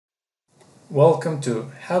Welcome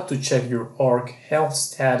to How to Check Your org Health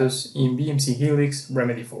Status in BMC Helix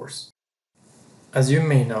Remedyforce. As you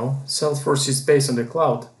may know, Salesforce is based on the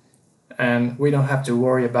cloud, and we don't have to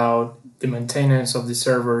worry about the maintenance of the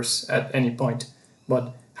servers at any point.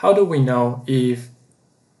 But how do we know if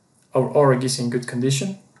our org is in good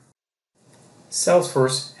condition?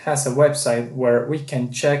 Salesforce has a website where we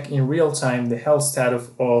can check in real time the health status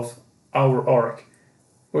of our org.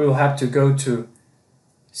 We will have to go to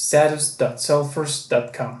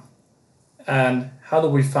status.salesforce.com. And how do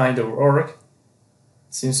we find our org?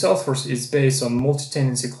 Since Salesforce is based on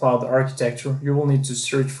multi-tenancy cloud architecture, you will need to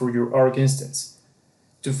search for your org instance.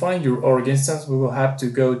 To find your org instance, we will have to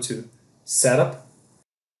go to Setup,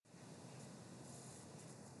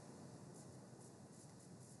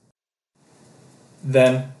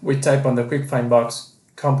 then we type on the quick find box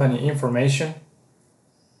company information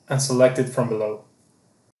and select it from below.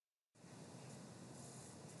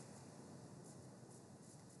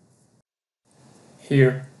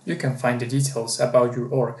 Here, you can find the details about your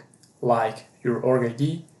org, like your org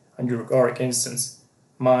ID and your org instance.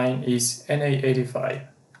 Mine is NA85.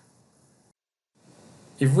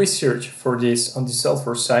 If we search for this on the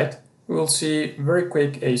Salesforce site, we will see very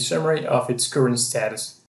quick a summary of its current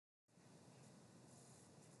status.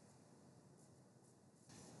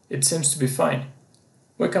 It seems to be fine.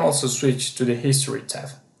 We can also switch to the History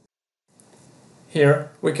tab.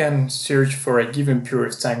 Here, we can search for a given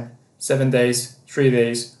period of time, 7 days, 3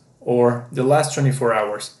 days, or the last 24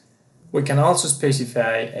 hours. We can also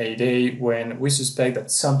specify a day when we suspect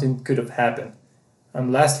that something could have happened.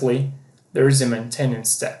 And lastly, there is a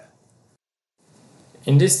maintenance tab.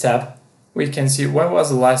 In this tab, we can see when was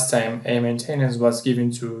the last time a maintenance was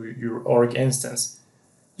given to your org instance.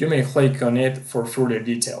 You may click on it for further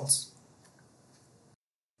details.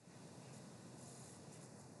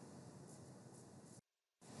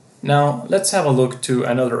 Now, let's have a look to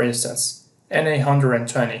another instance,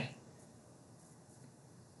 NA120.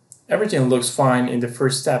 Everything looks fine in the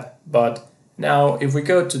first step, but now if we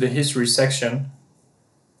go to the history section,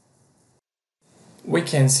 we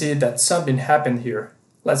can see that something happened here.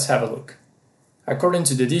 Let's have a look. According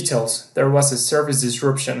to the details, there was a service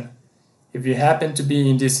disruption. If you happen to be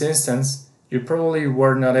in this instance, you probably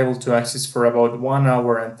were not able to access for about 1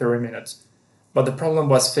 hour and 30 minutes, but the problem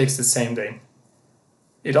was fixed the same day.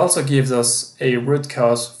 It also gives us a root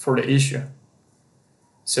cause for the issue.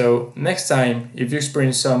 So next time, if you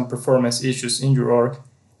experience some performance issues in your org,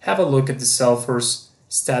 have a look at the Salesforce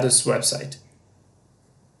status website.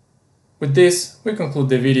 With this, we conclude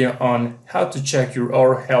the video on how to check your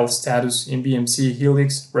org health status in BMC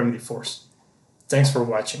Helix Remedyforce. Thanks for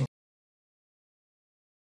watching.